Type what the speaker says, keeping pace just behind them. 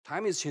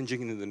time is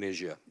changing in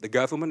Indonesia. The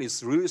government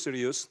is really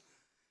serious.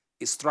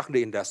 It struck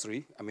the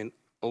industry. I mean,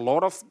 a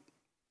lot of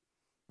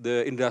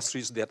the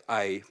industries that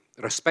I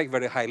respect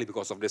very highly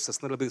because of their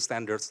sustainability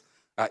standards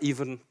are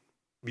even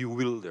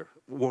bewildered,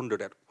 wonder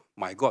that,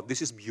 my God,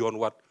 this is beyond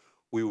what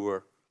we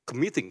were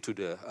committing to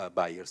the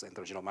buyers,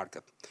 international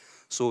market.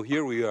 So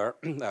here we are,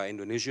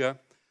 Indonesia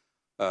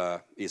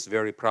is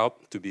very proud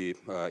to be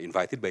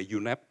invited by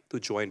UNEP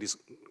to join this,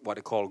 what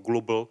they call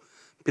Global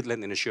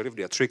Peatland Initiative.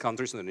 There are 3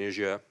 countries,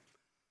 Indonesia,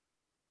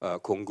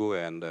 Congo,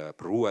 and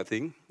Peru, I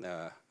think.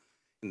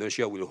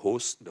 Indonesia will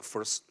host the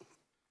first,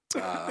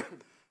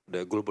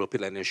 the Global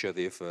Peatland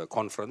Initiative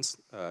conference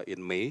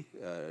in May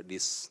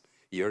this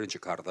year in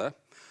Jakarta.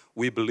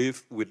 We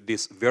believe with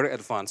this very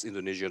advanced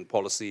Indonesian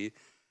policy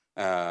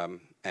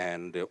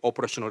and the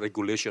operational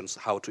regulations,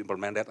 how to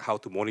implement that, how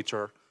to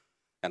monitor,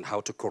 and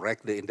how to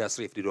correct the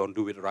industry if they don't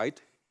do it right,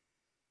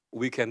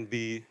 we can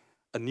be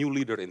a new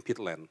leader in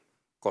peatland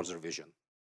conservation.